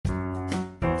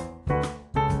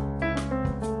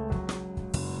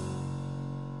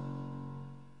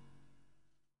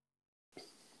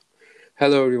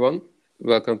Hello everyone,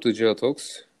 welcome to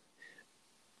GeoTalks.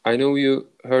 I know you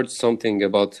heard something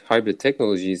about hybrid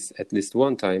technologies at least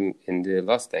one time in the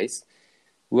last days.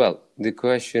 Well, the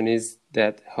question is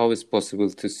that how is possible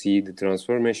to see the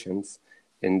transformations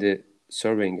in the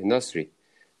surveying industry?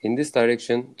 In this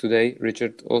direction, today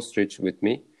Richard Ostrich with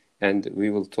me, and we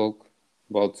will talk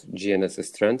about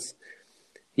GNSS trends.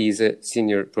 He is a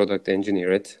senior product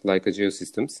engineer at Leica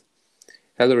Geosystems.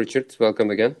 Hello Richard, welcome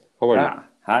again. How are you?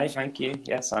 Hi, thank you.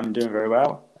 Yes, I'm doing very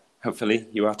well. Hopefully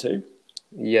you are too.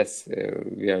 Yes,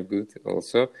 we are good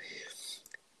also.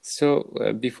 So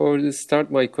before we start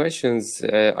my questions,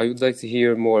 I would like to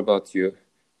hear more about you.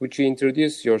 Would you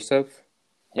introduce yourself?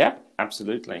 Yeah,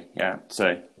 absolutely. Yeah.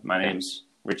 So my name's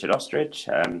Richard Ostrich.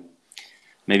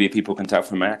 Maybe people can tell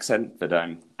from my accent that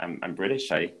I'm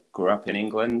British. I grew up in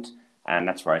England, and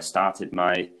that's where I started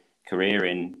my career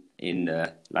in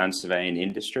the land surveying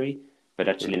industry. But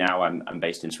actually now I'm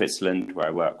based in Switzerland, where I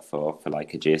work for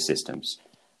Leica Geosystems.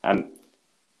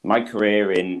 My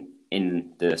career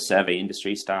in the survey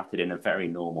industry started in a very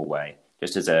normal way,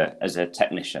 just as a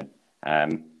technician.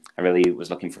 I really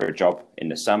was looking for a job in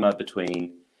the summer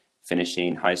between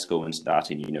finishing high school and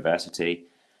starting university,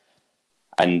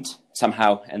 and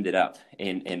somehow ended up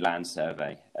in land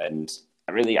survey. And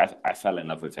I fell in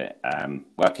love with it.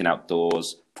 Working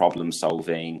outdoors, problem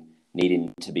solving,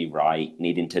 needing to be right,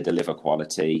 needing to deliver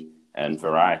quality and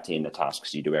variety in the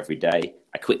tasks you do every day.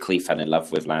 I quickly fell in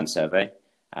love with land survey,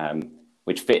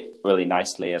 which fit really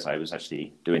nicely as I was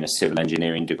actually doing a civil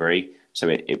engineering degree. So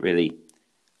it really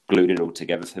glued it all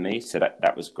together for me. So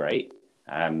that was great.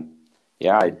 I've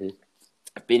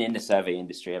been in the survey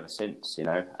industry ever since,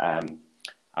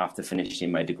 after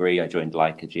finishing my degree, I joined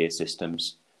Leica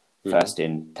Geosystems, first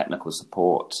in technical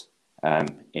support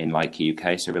in Leica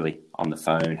UK. So really on the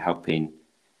phone, helping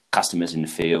customers in the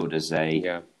field as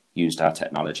they used our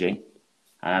technology.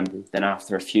 Then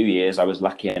after a few years, I was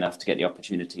lucky enough to get the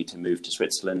opportunity to move to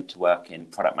Switzerland to work in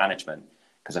product management,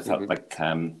 because I felt like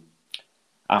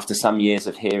after some years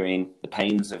of hearing the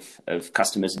pains of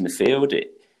customers in the field,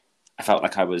 I felt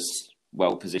like I was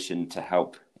well positioned to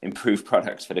help improve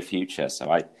products for the future.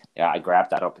 So I grabbed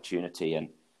that opportunity and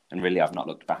really I've not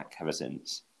looked back ever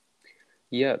since.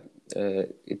 Yeah,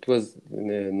 it was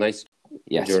a nice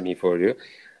journey for you.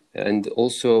 And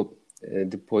also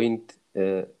the point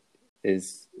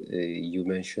is you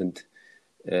mentioned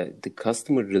the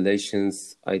customer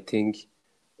relations, I think,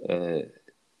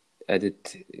 added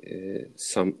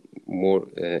some more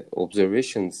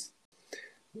observations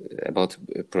about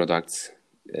products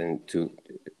and to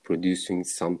producing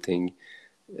something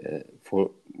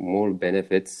for more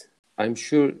benefits. I'm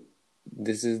sure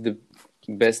this is the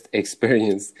best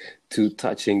experience to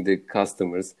touching the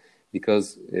customers,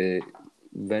 because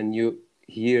when you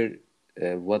hear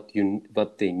what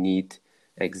they need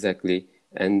exactly,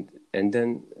 and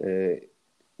then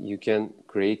you can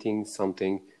creating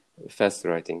something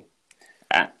faster, I think.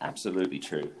 Absolutely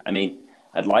true. I mean,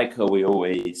 at Leica, we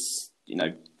always,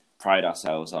 pride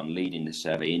ourselves on leading the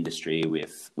survey industry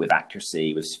with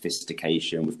accuracy, with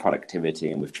sophistication, with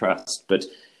productivity, and with trust. But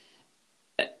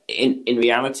in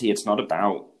reality, it's not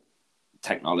about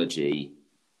technology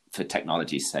for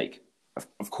technology's sake.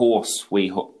 Of course, we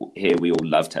all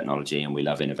love technology and we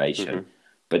love innovation,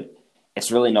 but it's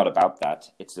really not about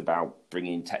that. It's about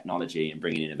bringing technology and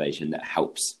bringing innovation that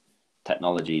helps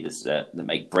technology that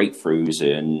make breakthroughs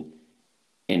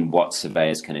in what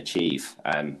surveyors can achieve.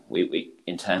 We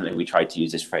internally try to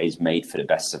use this phrase "made for the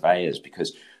best surveyors,"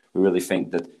 because we really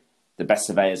think that the best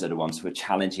surveyors are the ones who are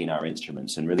challenging our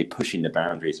instruments and really pushing the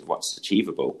boundaries of what's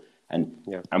achievable. And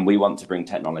we want to bring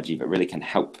technology that really can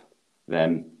help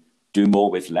them do more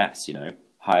with less,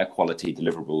 higher quality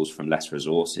deliverables from less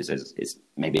resources is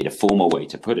maybe the formal way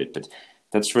to put it, but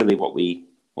that's really what we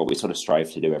sort of strive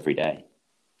to do every day.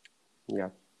 Yeah.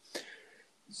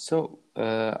 So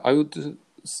I would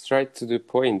straight to the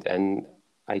point, and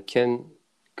I can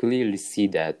clearly see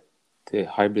that the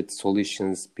hybrid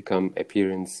solutions become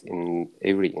appearance in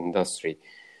every industry.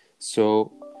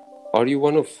 So are you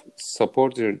one of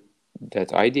supporter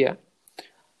that idea?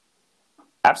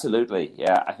 Absolutely.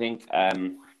 Yeah. I think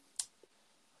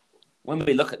when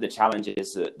we look at the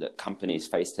challenges that companies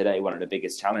face today, one of the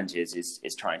biggest challenges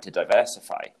is trying to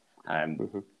diversify.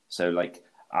 So like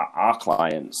our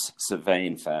clients,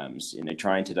 surveying firms,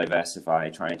 trying to diversify,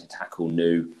 trying to tackle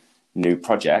new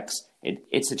projects,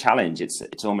 it's a challenge.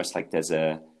 It's almost like there's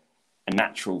a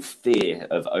natural fear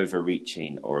of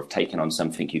overreaching or of taking on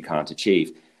something you can't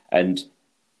achieve. And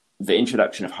the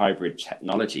introduction of hybrid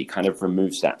technology kind of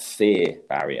removes that fear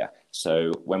barrier.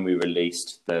 So when we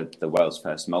released the world's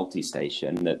first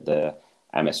multi-station, the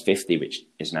MS50, which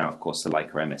is now, of course, the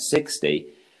Leica MS60,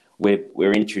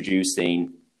 we're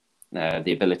introducing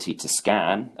the ability to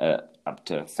scan up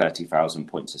to 30,000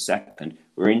 points a second.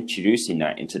 We're introducing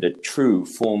that into the true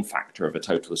form factor of a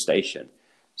total station.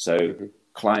 So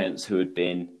clients who had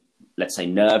been, let's say,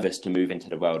 nervous to move into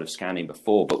the world of scanning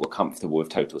before, but were comfortable with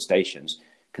total stations,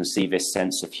 can see this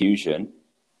sensor fusion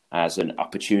as an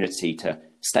opportunity to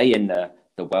stay in the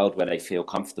world where they feel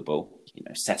comfortable,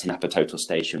 setting up a total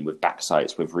station with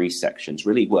backsights, with resections,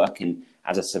 really working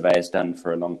as a surveyor's done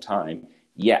for a long time,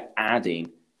 yet adding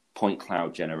point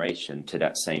cloud generation to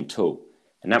that same tool.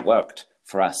 And that worked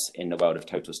for us in the world of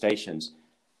total stations.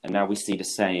 And now we see the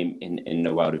same in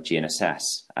the world of GNSS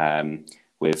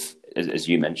with, as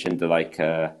you mentioned, the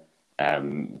Leica,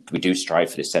 we do strive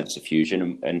for this sensor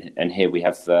fusion. And here we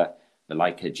have the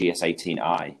Leica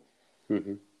GS18i,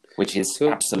 which is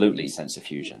absolutely sensor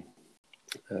fusion.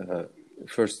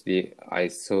 Firstly, I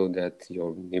saw that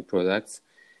your new products,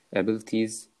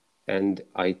 abilities, and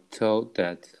I thought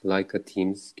that Leica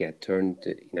teams get turned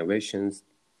innovations,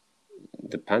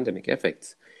 the pandemic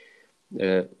effects.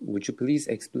 Would you please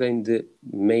explain the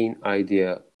main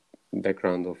idea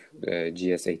background of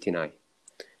GS18i?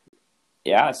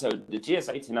 Yeah, so the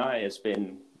GS18i has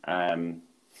been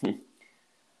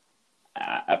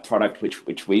a product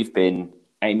which we've been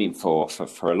aiming for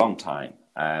a long time.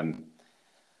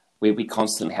 We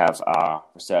constantly have our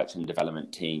research and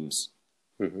development teams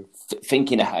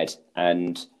thinking ahead,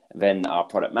 and then our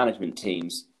product management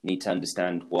teams need to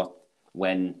understand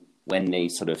when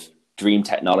these sort of dream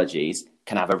technologies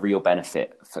can have a real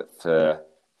benefit for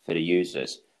the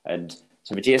users. And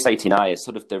so the GS18i is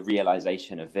sort of the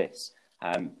realization of this.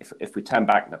 If we turn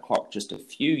back the clock just a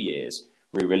few years,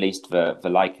 we released the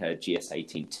Leica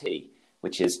GS18T,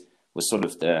 which was sort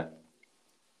of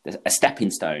a stepping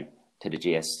stone to the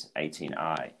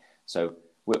GS18i. So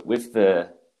with the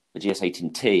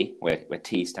GS18T, where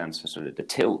T stands for sort of the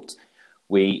tilt,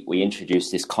 we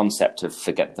introduced this concept of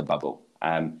forget the bubble.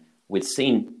 We'd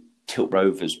seen tilt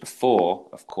rovers before,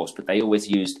 of course, but they always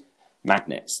used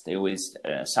magnets. They always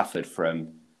suffered from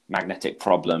magnetic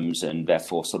problems and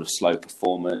therefore sort of slow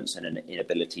performance and an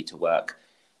inability to work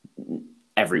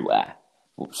everywhere.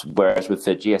 Whereas with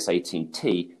the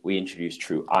GS18T, we introduced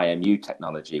true IMU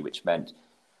technology, which meant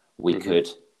we could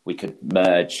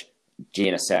merge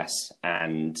GNSS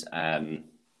and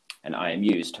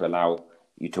IMUs to allow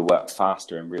you to work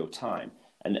faster in real time.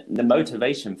 And the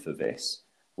motivation for this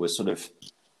was sort of,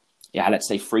 let's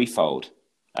say threefold.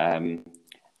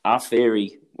 Our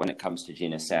theory when it comes to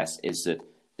GNSS is that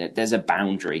there's a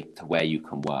boundary to where you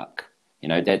can work.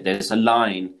 There's a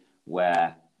line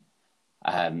where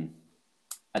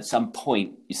at some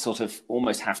point you sort of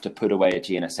almost have to put away a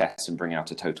GNSS and bring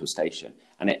out a total station.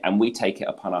 And we take it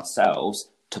upon ourselves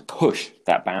to push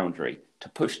that boundary, to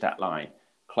push that line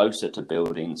closer to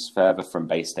buildings, further from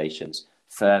base stations,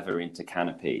 further into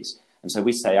canopies. And so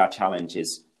we say our challenge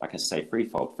is, like I say,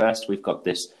 threefold. First, we've got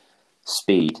this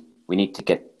speed. We need to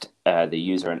get the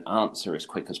user an answer as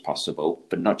quick as possible,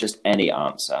 but not just any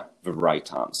answer, the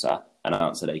right answer, an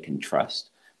answer they can trust.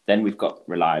 Then we've got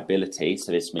reliability.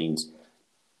 So this means,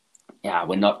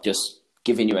 we're not just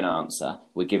giving you an answer,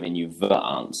 we're giving you the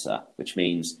answer, which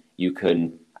means you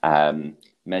can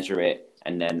measure it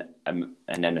and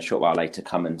then a short while later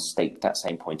come and stake that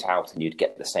same point out and you'd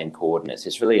get the same coordinates.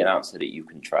 It's really an answer that you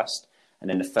can trust. And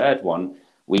then the third one,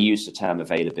 we use the term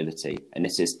availability, and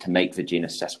this is to make the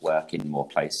GNSS work in more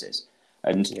places.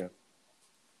 And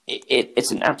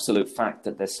it's an absolute fact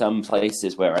that there's some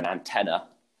places where an antenna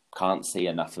can't see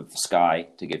enough of the sky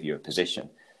to give you a position.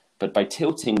 But by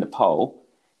tilting the pole,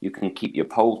 you can keep your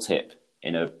pole tip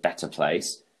in a better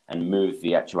place and move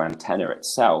the actual antenna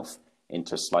itself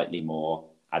into a slightly more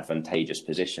advantageous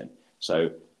position.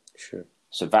 So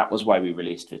that was why we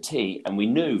released the T, and we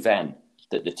knew then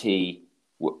that the T,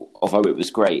 although it was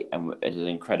great and it was an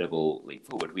incredible leap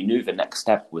forward, we knew the next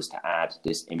step was to add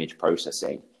this image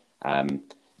processing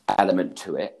element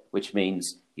to it, which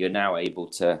means you're now able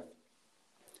to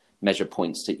measure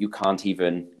points that you can't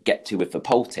even get to with the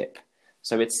pole tip.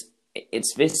 So it's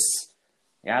this,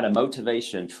 the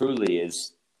motivation truly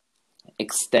is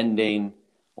extending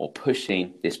or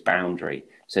pushing this boundary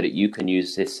so that you can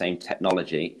use this same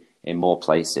technology in more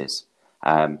places.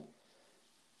 Of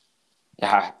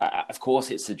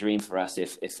course, it's a dream for us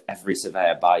if every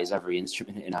surveyor buys every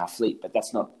instrument in our fleet, but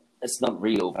that's not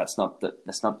real. That's not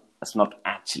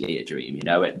actually a dream.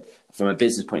 From a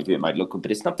business point of view, it might look good,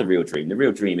 but it's not the real dream. The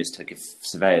real dream is to give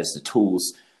surveyors the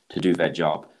tools to do their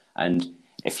job. And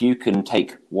if you can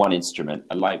take one instrument,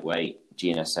 a lightweight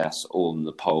GNSS all in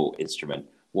the pole instrument,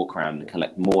 walk around and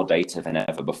collect more data than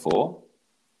ever before,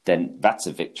 then that's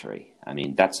a victory. I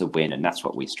mean, that's a win, and that's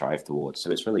what we strive towards.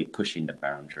 So it's really pushing the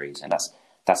boundaries, and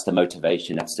that's the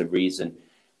motivation. That's the reason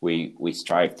we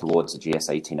strive towards the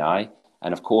GS18i.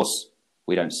 And of course,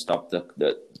 we don't stop.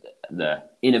 The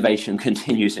innovation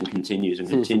continues and continues and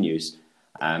continues.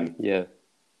 Yeah.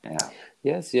 Yeah.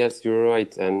 Yes, you're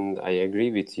right, and I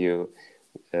agree with you.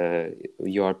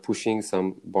 You are pushing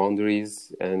some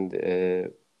boundaries, and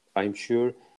I'm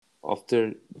sure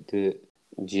after the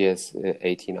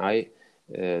GS18i,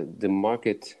 the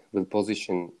market will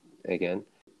position again.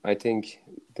 I think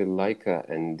the Leica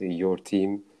and your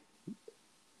team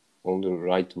on the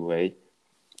right way,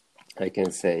 I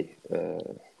can say,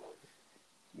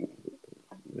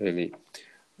 really.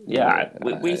 Yeah,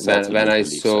 we when I believe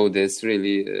saw so. this,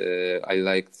 really, I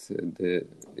liked the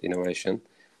innovation.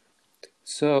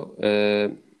 So,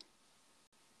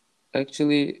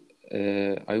 actually,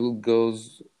 I will go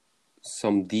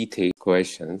some detailed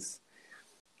questions.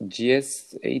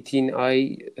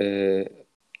 GS18i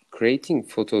creating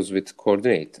photos with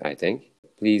coordinate, I think.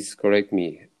 Please correct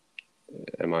me.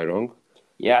 Am I wrong?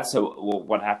 Yeah. So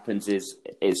what happens is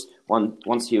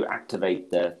once you activate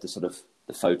the sort of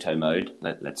the photo mode,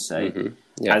 let's say,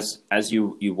 Yeah. as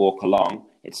you walk along,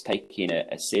 it's taking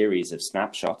a series of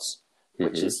snapshots,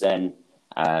 which is then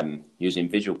using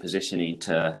visual positioning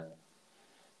to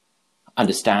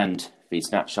understand these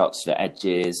snapshots, the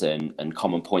edges and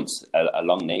common points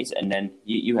along these. And then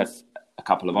you have a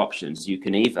couple of options. You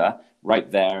can either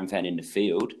right there and then in the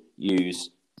field use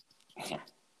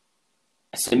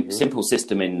a simple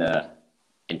system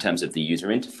in terms of the user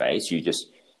interface. You just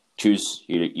choose,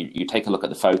 you take a look at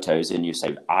the photos and you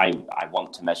say, I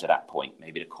want to measure that point,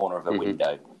 maybe the corner of a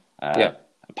window, a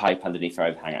pipe underneath the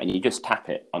overhang, and you just tap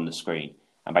it on the screen.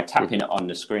 And by tapping it on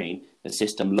the screen, the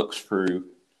system looks through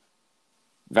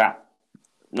that,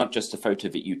 not just the photo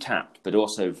that you tapped, but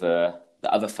also the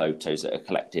other photos that are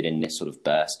collected in this sort of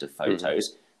burst of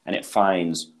photos, and it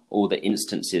finds all the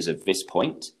instances of this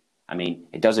point. I mean,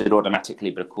 it does it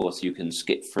automatically, but of course you can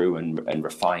skip through and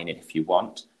refine it if you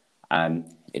want.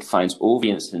 It finds all the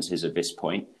instances of this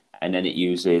point, and then it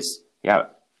uses,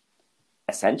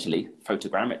 essentially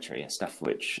photogrammetry, stuff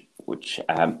which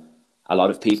a lot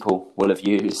of people will have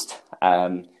used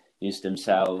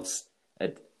themselves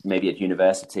maybe at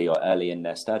university or early in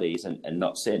their studies and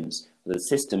not since. The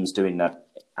system's doing that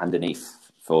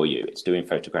underneath for you. It's doing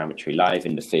photogrammetry live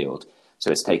in the field.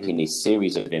 So it's taking these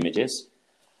series of images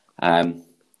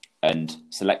and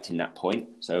selecting that point.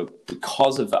 So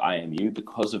because of the IMU,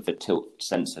 because of the tilt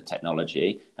sensor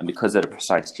technology, and because of the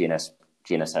precise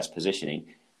GNSS positioning,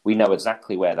 we know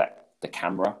exactly where the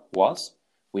camera was.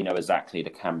 We know exactly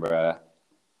the camera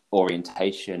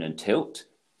orientation and tilt.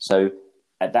 So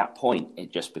at that point,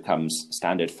 it just becomes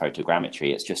standard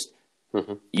photogrammetry. It's just,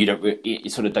 you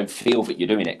sort of don't feel that you're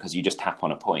doing it because you just tap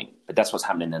on a point. But that's what's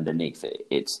happening underneath it.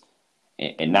 It's,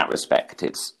 in that respect,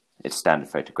 it's standard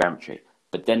photogrammetry.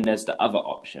 But then there's the other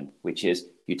option, which is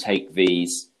you take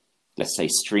these, let's say,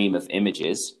 stream of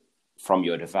images from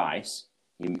your device,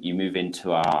 you move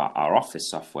into our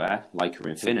office software, Leica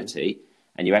Infinity,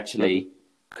 and you actually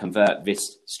convert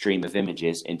this stream of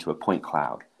images into a point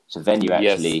cloud. So then you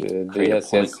actually create a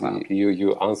point cloud.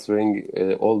 You answering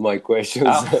all my questions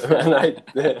when I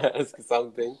ask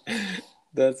something.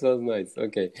 That was nice.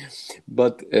 Okay,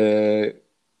 but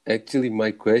actually,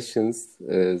 my questions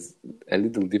is a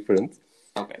little different.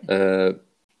 Okay.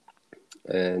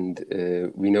 And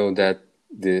we know that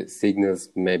the signals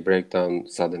may break down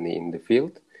suddenly in the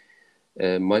field.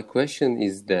 My question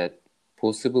is that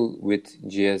possible with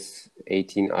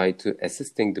GS18i to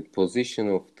assisting the position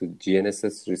of the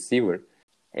GNSS receiver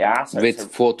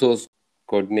with photos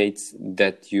coordinates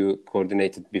that you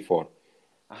coordinated before?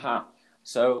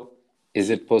 So is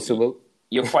it possible?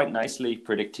 You're quite nicely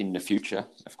predicting the future,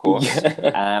 of course.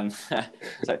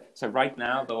 So right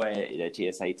now, the way the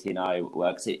GS18i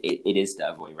works, it is the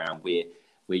other way around. We're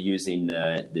using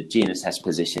the GNSS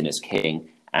position as king,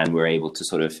 and we're able to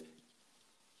sort of,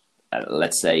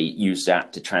 let's say, use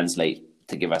that to translate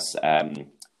to give us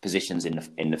positions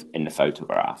in the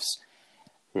photographs.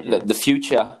 The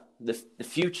future,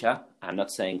 I'm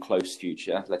not saying close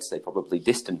future. Let's say probably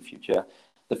distant future.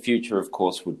 The future, of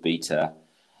course, would be to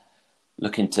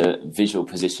look into visual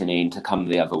positioning to come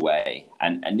the other way.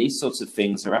 And these sorts of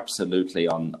things are absolutely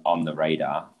on the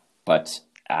radar, but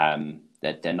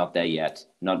they're not there yet,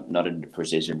 not in the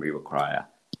precision we require.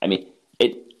 I mean,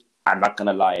 I'm not going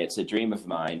to lie, it's a dream of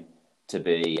mine to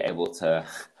be able to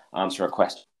answer a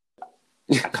question.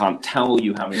 I can't tell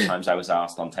you how many times I was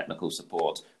asked on technical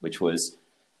support, which was,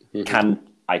 can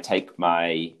I take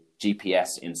my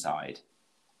GPS inside?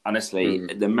 Honestly,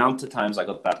 the amount of times I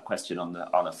got that question on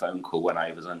a phone call when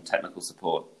I was on technical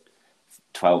support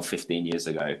 12, 15 years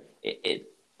ago,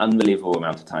 unbelievable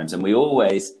amount of times. And we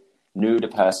always knew the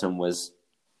person was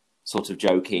sort of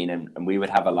joking, and we would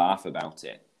have a laugh about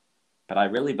it. But I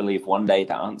really believe one day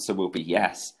the answer will be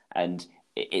yes. And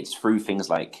it's through things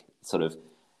like sort of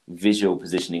visual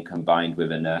positioning combined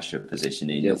with inertia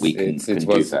positioning that we can do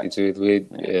that. It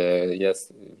will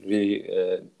yes,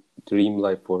 really dream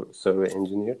life for survey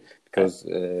engineer, because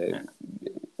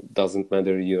doesn't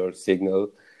matter your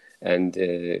signal, and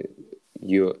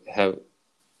you have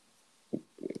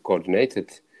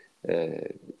coordinated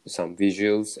some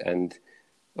visuals, and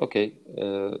okay,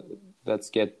 let's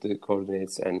get the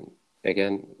coordinates. And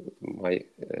again, my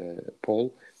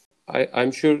poll,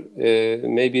 I'm sure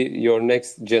maybe your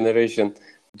next generation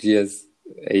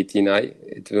GS18i,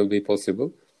 it will be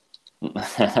possible.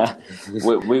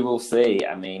 we will see.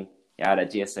 I mean, yeah, the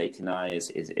GS18i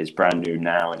is brand new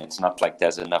now, and it's not like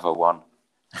there's another one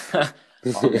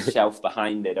on the shelf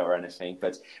behind it or anything.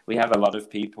 But we have a lot of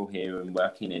people here and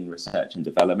working in research and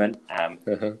development.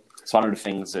 It's one of the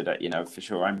things that for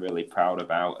sure I'm really proud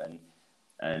about,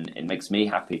 and it makes me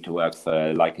happy to work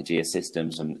for Leica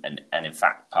Geosystems, and in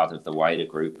fact part of the wider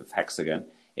group of Hexagon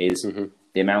is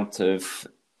the amount of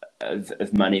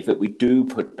money that we do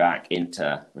put back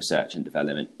into research and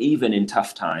development, even in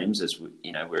tough times, as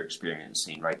we're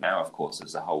experiencing right now, of course,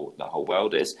 as the whole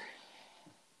world is.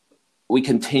 We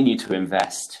continue to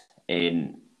invest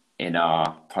in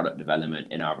our product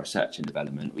development, in our research and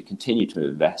development. We continue to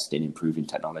invest in improving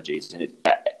technologies, and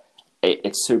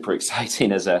it's super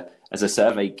exciting as a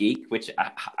survey geek, which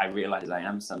I realize I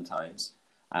am sometimes.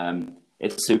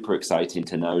 It's super exciting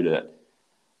to know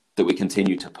that we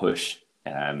continue to push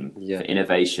for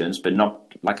innovations, but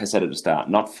not, like I said at the start,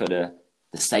 not for the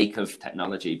sake of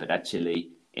technology, but actually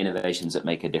innovations that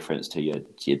make a difference to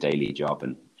your daily job.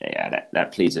 And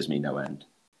that pleases me no end.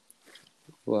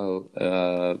 Well,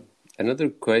 another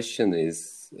question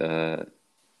is,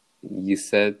 you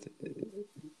said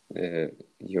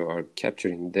you are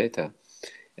capturing data,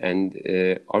 and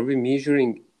are we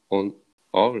measuring on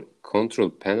our control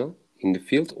panel in the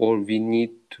field, or we need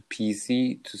to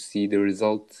PC to see the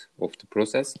result of the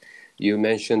process? You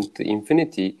mentioned the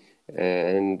Infinity,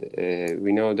 and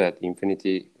we know that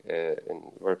Infinity and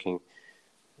working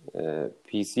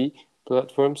PC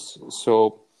platforms,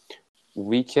 so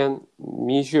we can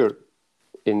measure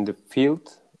in the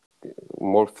field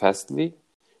more fastly.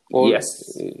 Or,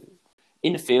 yes,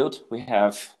 in the field we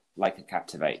have Leica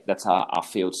Captivate. That's our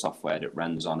field software that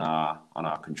runs on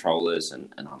our controllers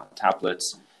and on our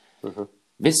tablets.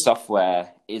 This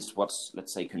software is what's,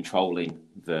 let's say, controlling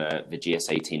the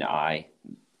GS18i.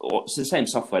 Or it's the same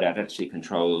software that actually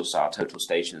controls our total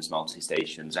stations,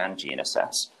 multi-stations, and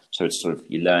GNSS. So it's sort of,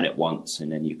 you learn it once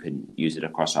and then you can use it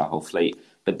across our whole fleet.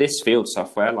 But this field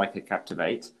software, Leica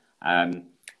Captivate,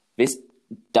 this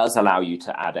does allow you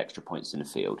to add extra points in the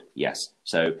field. Yes.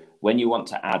 So when you want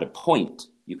to add a point,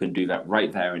 you can do that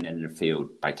right there and then in the field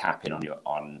by tapping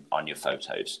on your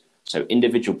photos. So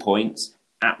individual points,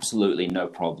 absolutely no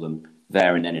problem.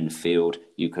 There and then in the field,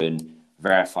 you can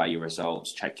verify your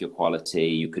results, check your quality.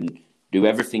 You can do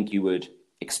everything you would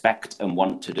expect and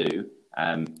want to do.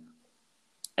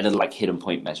 A little like hidden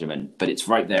point measurement, but it's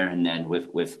right there and then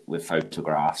with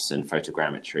photographs and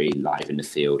photogrammetry live in the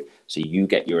field. So you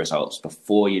get your results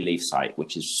before you leave site,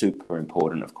 which is super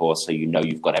important, of course. So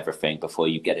you've got everything before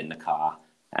you get in the car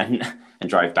and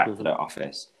drive back to the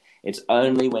office. It's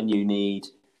only when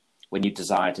you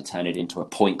desire to turn it into a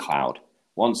point cloud.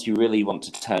 Once you really want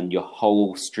to turn your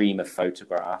whole stream of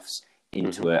photographs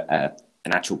into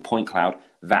an actual point cloud,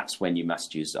 that's when you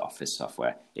must use the Office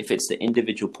software. If it's the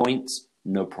individual points,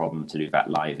 no problem to do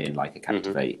that live in Leica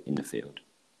Captivate in the field.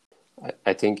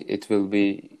 I think it will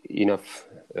be enough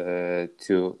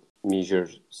to measure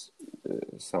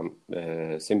some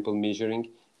simple measuring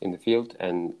in the field,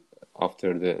 and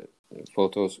after the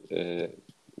photos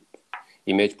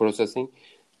image processing,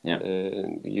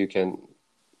 you can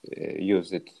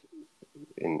use it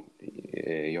in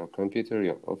your computer,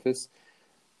 your office.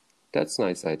 That's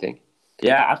nice, I think.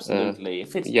 Yeah, absolutely.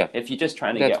 If you're just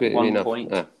trying to get one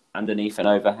point underneath an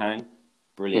overhang,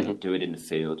 brilliant, do it in the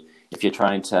field. If you're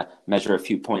trying to measure a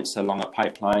few points along a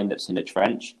pipeline that's in a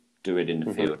trench, do it in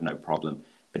the field, no problem.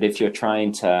 But if you're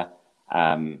trying to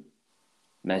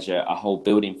measure a whole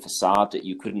building facade that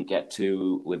you couldn't get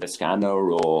to with a scanner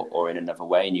or in another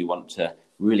way, and you want to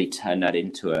really turn that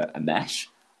into a mesh,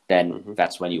 then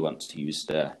that's when you want to use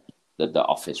the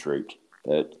Office route.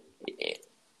 But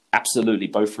absolutely,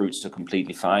 both routes are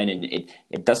completely fine, and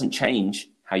it doesn't change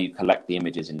how you collect the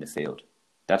images in the field.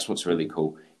 That's what's really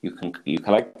cool. You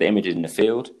collect the images in the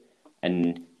field, and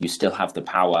you still have the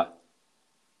power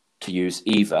to use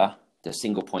either the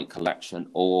single point collection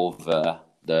or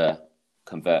the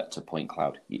convert to point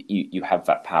cloud. You have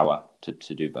that power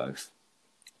to do both.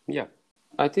 Yeah,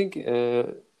 I think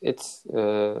it's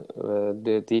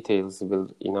the details will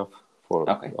enough for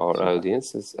our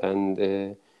audiences,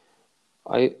 and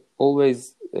I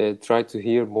always try to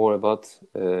hear more about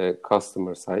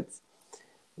customer sides.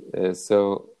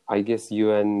 So I guess you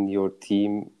and your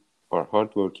team are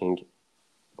hardworking,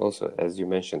 also as you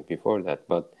mentioned before that.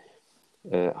 But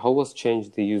how was changed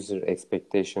the user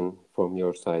expectation from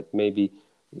your side? Maybe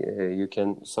you can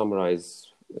summarize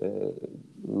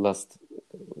last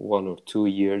 1 or 2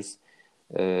 years.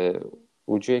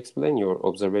 Would you explain your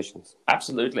observations?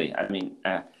 Absolutely. I mean,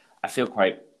 I feel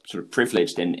quite sort of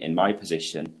privileged in my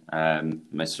position,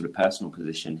 my sort of personal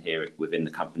position here within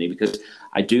the company, because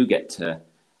I do get to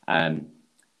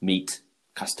meet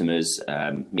customers,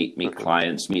 meet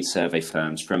clients, meet survey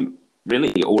firms from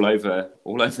really all over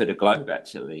the globe,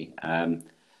 actually,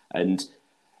 and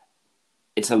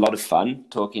it's a lot of fun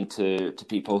talking to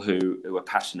people who are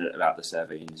passionate about the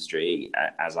survey industry,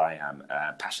 as I am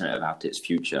passionate about its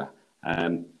future.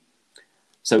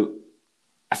 So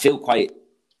I feel quite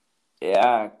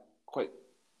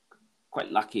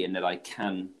lucky in that I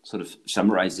can sort of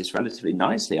summarize this relatively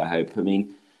nicely, I hope. I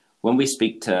mean, when we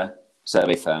speak to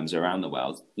survey firms around the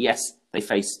world, yes, they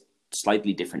face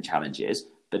slightly different challenges,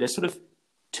 but there's sort of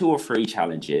 2 or 3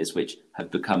 challenges which have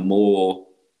become more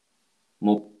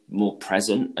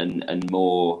present and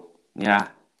more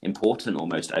important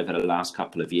almost over the last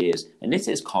couple of years. And this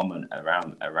is common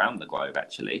around the globe,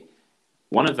 actually.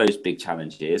 One of those big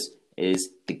challenges is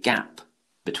the gap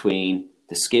between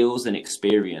the skills and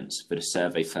experience that the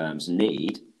survey firms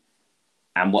need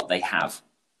and what they have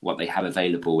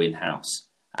available in-house.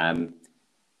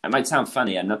 It might sound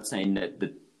funny. I'm not saying that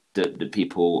the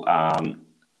people are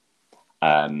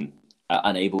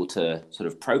unable to sort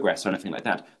of progress or anything like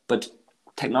that, but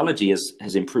technology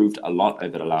has improved a lot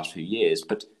over the last few years.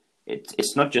 But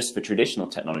it's not just the traditional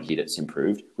technology that's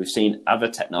improved. We've seen other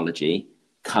technology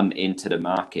come into the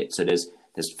market. So there's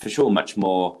for sure much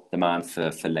more demand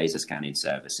for laser scanning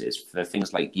services, for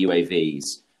things like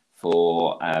UAVs,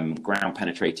 for ground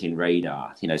penetrating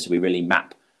radar, so we really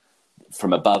map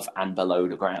from above and below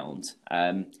the ground.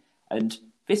 And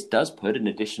this does put an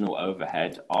additional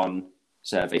overhead on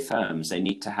survey firms. They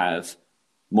need to have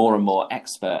more and more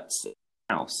experts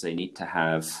in-house. They need to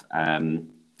have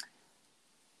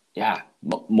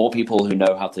more people who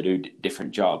know how to do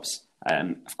different jobs.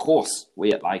 Of course,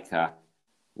 we at Leica,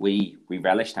 we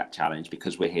relish that challenge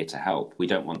because we're here to help. We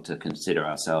don't want to consider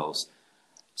ourselves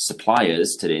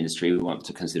suppliers to the industry. We want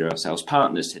to consider ourselves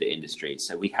partners to the industry.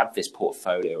 So we have this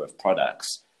portfolio of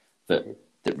products that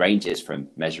ranges from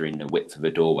measuring the width of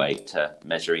a doorway to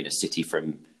measuring a city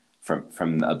from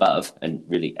above, and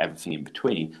really everything in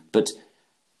between. But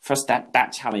for us,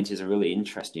 that challenge is a really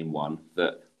interesting one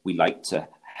that we like to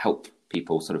help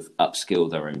people sort of upskill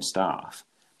their own staff.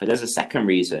 But there's a second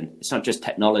reason. It's not just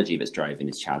technology that's driving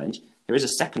this challenge. There is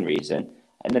a second reason,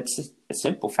 and it's a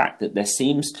simple fact that there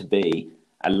seems to be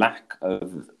a lack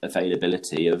of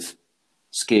availability of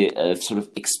sort of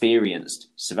experienced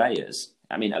surveyors.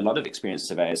 I mean, a lot of experienced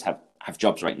surveyors have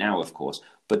jobs right now, of course,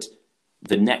 but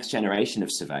the next generation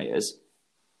of surveyors,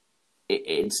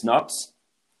 it's not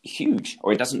huge,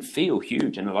 or it doesn't feel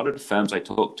huge. And a lot of the firms I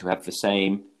talk to have the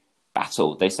same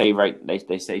battle. They say,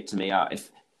 they say to me,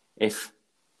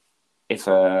 if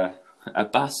a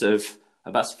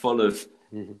bus full of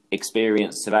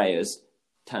experienced surveyors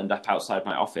turned up outside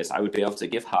my office, I would be able to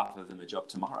give half of them a job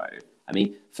tomorrow. I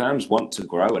mean, firms want to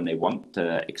grow and they want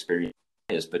experienced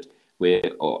surveyors,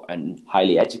 and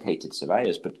highly educated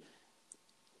surveyors, but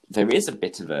there is a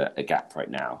bit of a gap right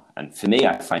now. And for me,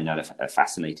 I find that a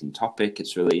fascinating topic.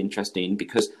 It's really interesting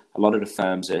because a lot of the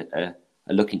firms are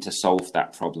looking to solve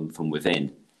that problem from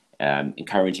within,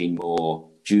 encouraging more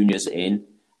juniors in,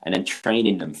 and then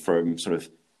training them from sort of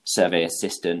survey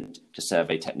assistant to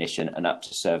survey technician and up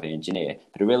to survey engineer,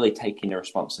 but are really taking the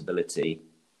responsibility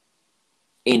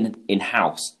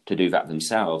in-house to do that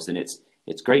themselves. And it's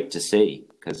great to see,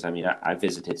 because I mean, I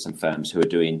visited some firms who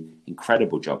are doing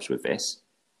incredible jobs with this.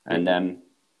 And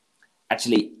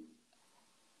actually,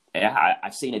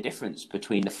 I've seen a difference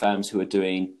between the firms who are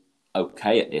doing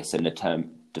okay at this and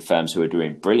the firms who are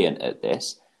doing brilliant at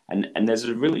this. And there's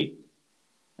a really,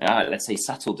 let's say,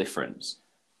 subtle difference.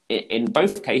 In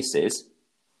both cases,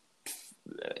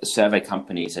 survey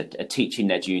companies are teaching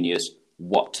their juniors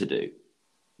what to do,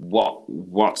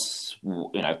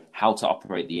 how to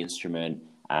operate the instrument,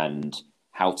 and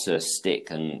how to stick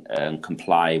and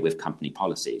comply with company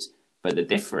policies. But the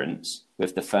difference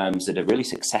with the firms that are really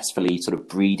successfully sort of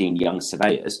breeding young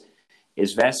surveyors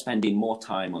is they're spending more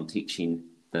time on teaching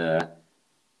them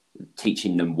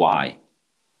why.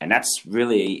 And that's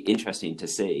really interesting to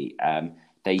see.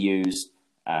 They use,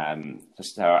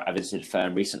 I visited a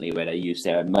firm recently where they use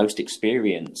their most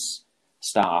experienced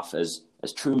staff as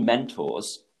true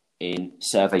mentors in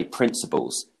survey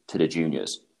principles to the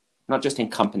juniors. Not just in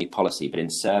company policy, but in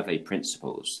survey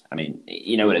principles. I mean,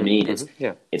 you know what I mean?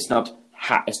 It's not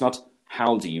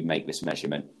how do you make this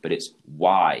measurement, but it's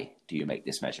why do you make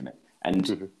this measurement?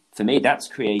 And for me, that's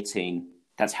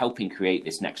helping create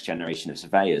this next generation of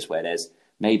surveyors where there's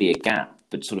maybe a gap,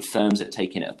 but sort of firms are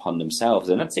taking it upon themselves.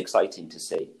 And that's exciting to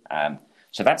see.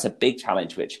 So that's a big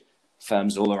challenge which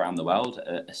firms all around the world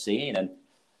are seeing. And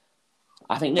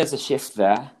I think there's a shift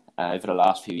there over the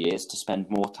last few years to spend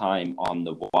more time on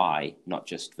the why, not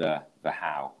just the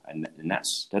how. And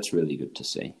that's really good to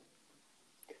see.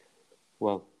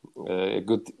 Well,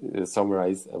 good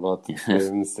summarize about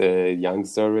firms, young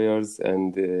surveyors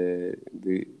and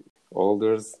the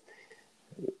olders.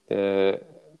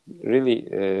 Really,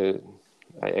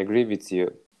 I agree with you.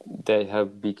 They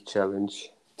have big challenge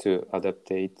to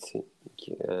adaptate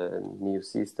new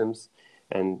systems,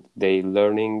 and they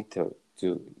learning to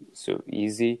so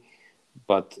easy.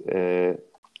 But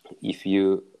if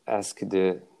you ask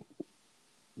the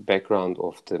background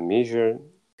of the measure,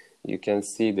 you can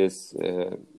see this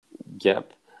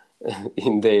gap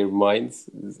in their minds.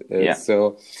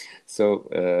 So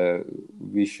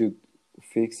we should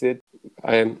fix it.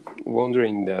 I am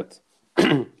wondering that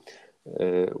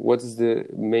what is the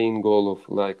main goal of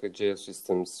Leica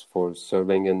Geosystems for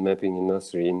surveying and mapping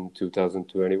industry in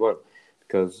 2021?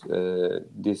 Because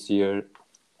this year,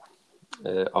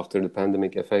 after the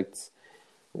pandemic effects,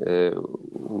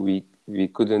 we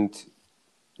couldn't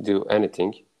do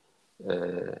anything.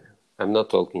 I'm not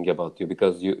talking about you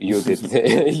because you did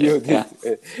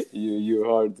you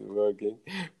hard working,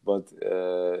 but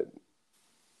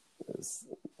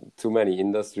too many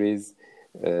industries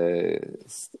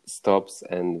stops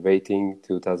and waiting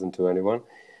 2021.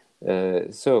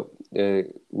 So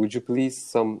would you please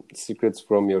some secrets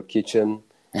from your kitchen?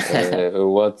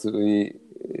 What we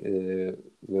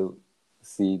will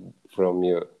see from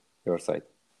your side?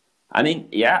 I mean,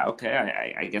 yeah,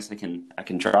 okay. I guess I can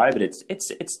try, but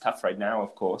it's tough right now,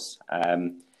 of course.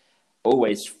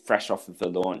 Always fresh off of the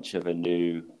launch of a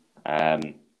new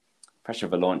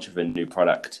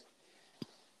product.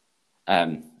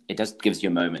 It just gives you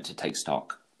a moment to take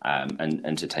stock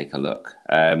and to take a look.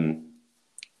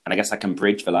 And I guess I can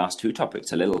bridge the last two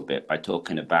topics a little bit by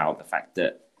talking about the fact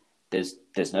that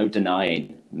there's no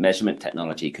denying measurement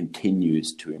technology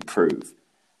continues to improve.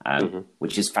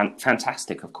 Which is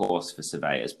fantastic, of course, for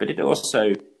surveyors, but it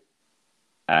also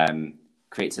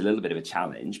creates a little bit of a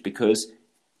challenge because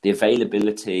the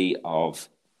availability of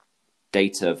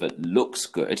data that looks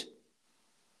good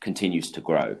continues to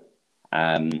grow.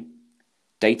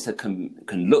 Data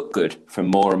can look good from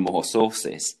more and more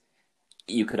sources.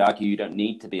 You could argue you don't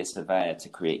need to be a surveyor to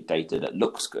create data that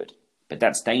looks good, but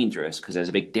that's dangerous because there's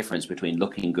a big difference between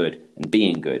looking good and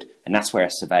being good, and that's where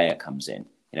a surveyor comes in.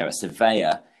 You know, a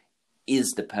surveyor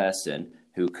is the person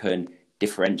who can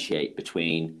differentiate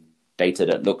between data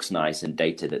that looks nice and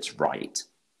data that's right,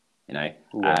 you know.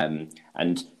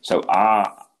 And so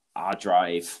our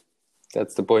drive,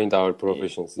 that's the point, our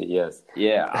proficiency. Yes,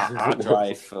 our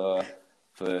drive for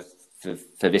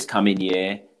this coming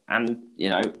year, and you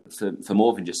know, for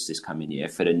more than just this coming year,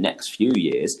 for the next few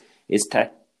years, is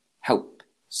to help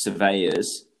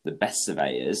surveyors, the best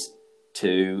surveyors,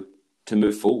 to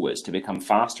move forwards, to become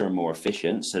faster and more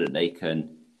efficient so that they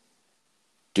can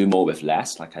do more with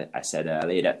less. Like I said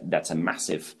earlier, that's a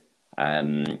massive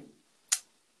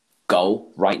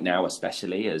goal right now,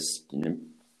 especially as you know,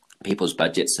 people's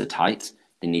budgets are tight.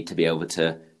 They need to be able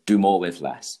to do more with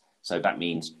less. So that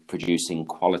means producing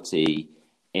quality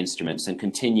instruments and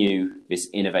continue this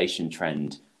innovation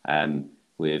trend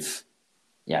with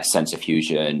sensor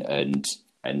fusion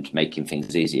and making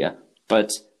things easier. But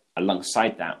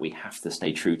alongside that, we have to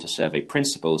stay true to survey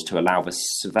principles to allow the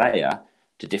surveyor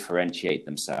to differentiate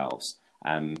themselves.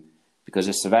 Because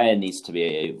a surveyor needs to be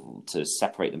able to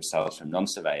separate themselves from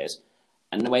non-surveyors.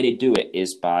 And the way they do it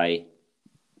is by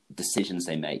decisions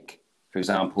they make. For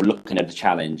example, looking at a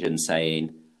challenge and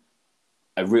saying,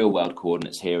 a real-world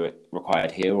coordinates here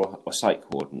required here or site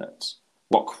coordinates?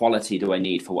 What quality do I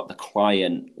need for what the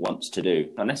client wants to do?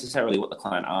 Not necessarily what the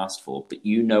client asked for, but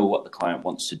you know what the client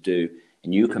wants to do,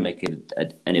 and you can make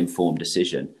an informed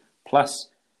decision. Plus,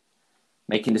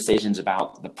 making decisions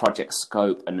about the project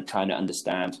scope and trying to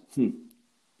understand,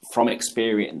 from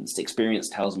experience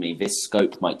tells me this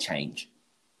scope might change.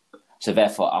 So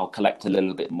therefore, I'll collect a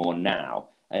little bit more now.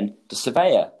 And the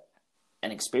surveyor,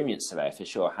 an experienced surveyor for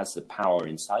sure, has the power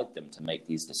inside them to make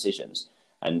these decisions.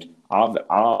 And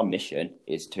our mission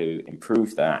is to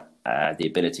improve that, the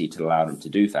ability to allow them to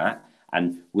do that.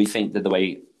 And we think that the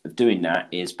way of doing that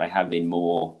is by having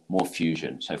more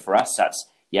fusion. So for us, that's,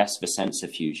 yes, the sensor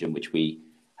fusion, which we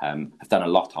have done a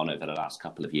lot on over the last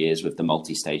couple of years with the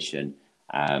multi-station,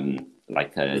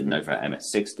 like Nova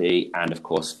MS60, and of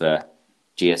course the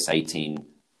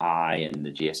GS18i and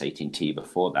the GS18T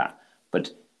before that.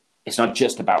 But it's not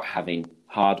just about having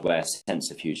hardware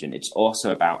sensor fusion. It's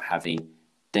also about having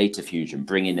data fusion,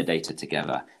 bringing the data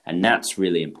together. And that's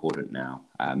really important now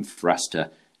for us to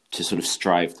sort of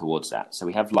strive towards that. So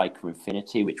we have Leica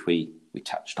Infinity, which we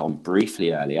touched on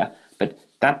briefly earlier, but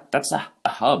that's a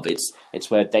hub.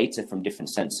 It's where data from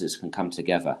different sensors can come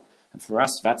together. And for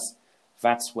us, that's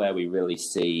where we really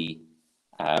see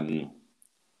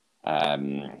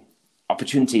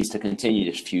opportunities to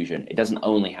continue this fusion. It doesn't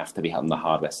only have to be on the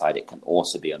hardware side, it can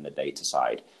also be on the data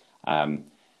side.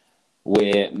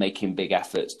 We're making big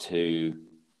efforts to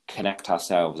connect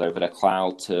ourselves over the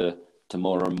cloud to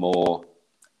more and more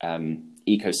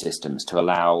ecosystems to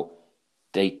allow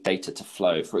data to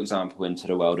flow, for example, into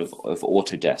the world of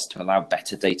Autodesk, to allow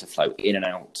better data flow in and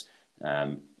out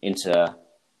into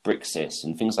Brixis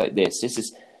and things like this. This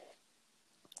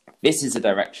is a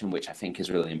direction which I think is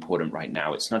really important right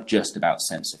now. It's not just about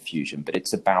sensor fusion, but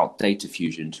it's about data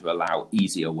fusion to allow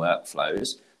easier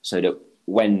workflows so that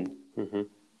when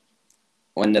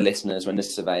the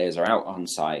surveyors are out on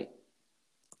site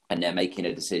and they're making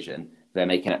a decision, they're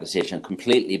making that decision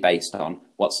completely based on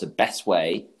what's the best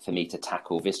way for me to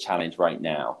tackle this challenge right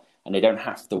now. And they don't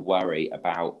have to worry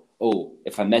about, oh,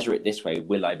 if I measure it this way,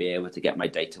 will I be able to get my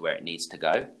data where it needs to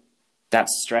go?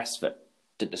 That's stress that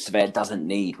the surveyor doesn't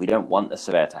need. We don't want the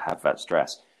surveyor to have that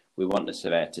stress. We want the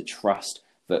surveyor to trust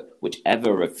that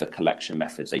whichever of the collection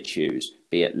methods they choose,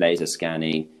 be it laser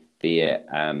scanning, be it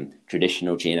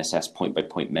traditional GNSS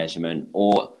point-by-point measurement,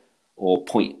 or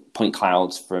point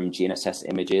clouds from GNSS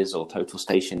images or total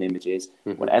station images,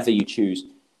 whatever you choose,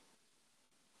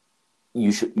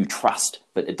 you trust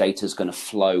that the data is going to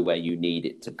flow where you need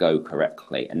it to go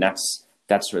correctly, and that's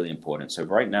really important. So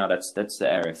right now, that's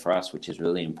the area for us which is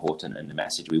really important, and the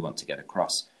message we want to get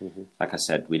across. Like I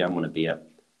said, we don't want to be a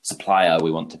supplier;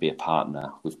 we want to be a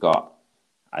partner. We've got,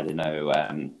 I don't know,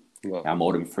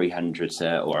 more than 300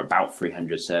 or about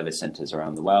 300 service centers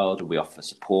around the world. We offer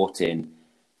support in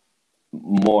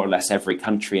more or less every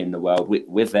country in the world.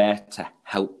 We're there to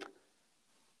help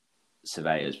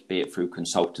surveyors, be it through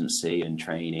consultancy and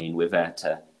training. We're there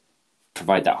to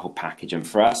provide that whole package. And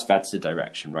for us, that's the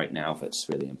direction right now that's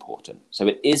really important. So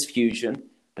it is fusion,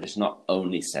 but it's not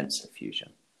only sensor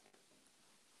fusion.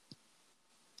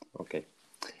 Okay.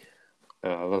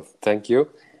 Well, thank you.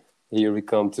 Here we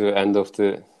come to the end of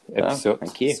the episode.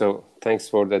 Thank you. So thanks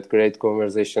for that great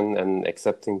conversation and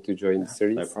accepting to join the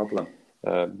series. No problem.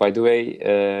 By the way,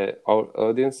 our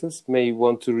audiences may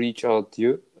want to reach out to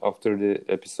you after the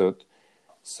episode.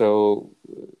 So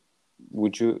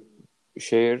would you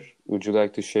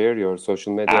like to share your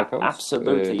social media accounts?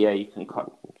 Absolutely, yeah. You can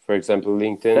for example,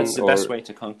 LinkedIn. That's the best way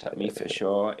to contact me for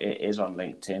sure. It is on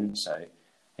LinkedIn. So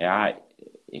yeah,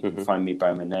 you can find me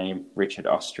by my name, Richard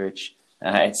Ostrich.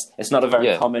 It's not a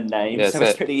very common name, so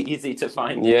it's pretty easy to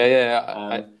find.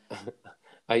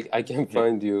 I can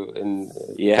find you in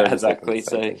exactly.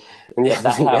 Seconds, so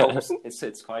that helps.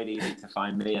 It's quite easy to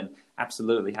find me, and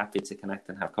absolutely happy to connect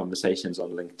and have conversations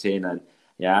on LinkedIn. And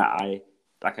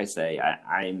like I say,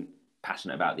 I'm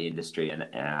passionate about the industry, and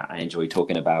I enjoy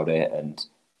talking about it. And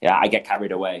I get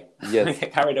carried away. Yes. I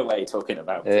get carried away talking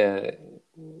about it.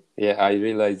 Yeah, I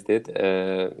realized it.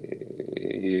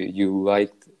 You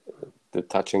liked the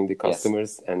touching the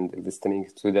customers and listening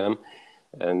to them.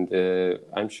 And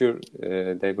I'm sure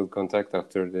they will contact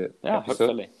after the episode.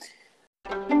 Hopefully.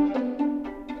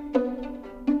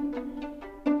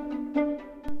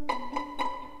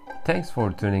 Thanks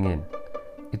for tuning in.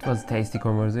 It was a tasty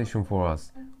conversation for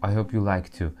us. I hope you like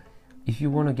too. If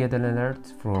you want to get an alert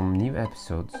from new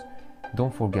episodes,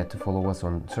 don't forget to follow us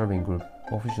on Surveying Group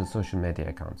official social media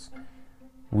accounts.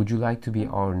 Would you like to be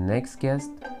our next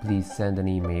guest? Please send an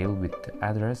email with the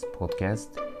address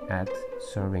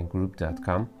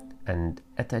podcast@surveynggroup.com and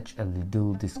attach a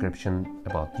little description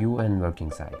about you and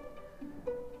working side.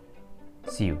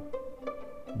 See you.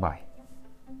 Bye.